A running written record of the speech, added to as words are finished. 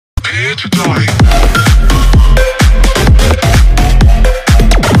here to die.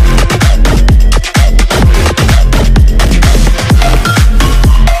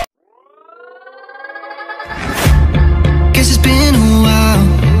 Guess it's been a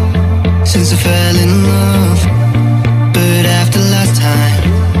while since I fell in love, but after last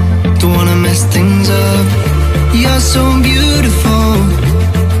time, don't wanna mess things up. You're so beautiful,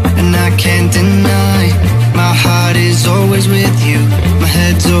 and I can't deny, my heart is always with you, my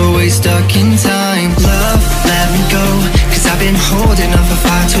head's always stuck in time. Love, let me go, cause I've been holding on for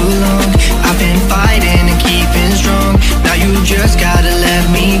far too long. I've been fighting and keeping strong, now you just gotta let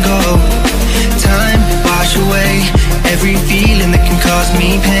me go. Time, wash away every feeling that can cause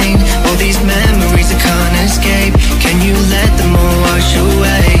me pain. All these memories I can't escape, can you let them all wash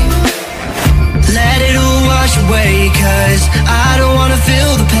away? Let it all wash away, cause I don't wanna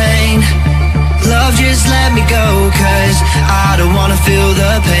feel the pain. Love, just let me go, cause I don't wanna feel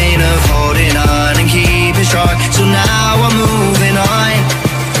the pain of holding on and keeping strong. So now I'm moving on,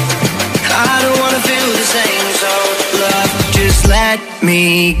 I don't wanna feel the same. So love, just let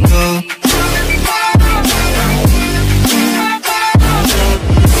me go.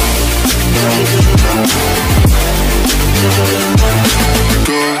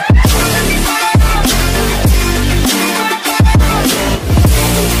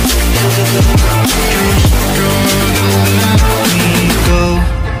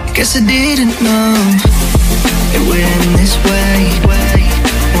 Guess I didn't know it went this way.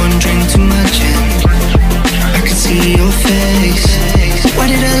 One drink too much and I could see your face. Why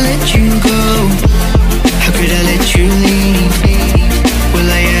did I let you go? How could I let you leave? Will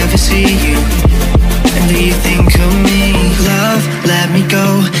I ever see you? And do you think of me? Love, let me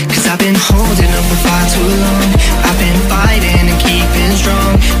go, cause I've been holding on for far too long. I've been fighting and keeping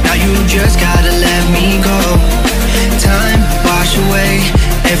strong, now you just gotta let me go. Time, wash away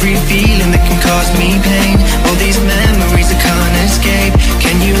every feeling that can cause me pain. All these memories I can't escape,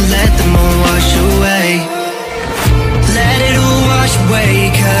 can you let them all wash away? Let it all wash away,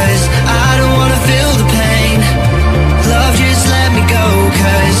 cause I don't wanna feel the pain. Love, just let me go,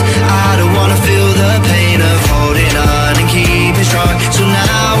 cause I don't wanna feel the pain of holding on and keeping strong. So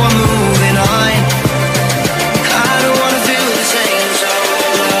now I'm moving on, I don't wanna feel the same. So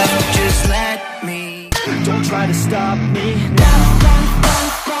love, just let me. Don't try to stop me now.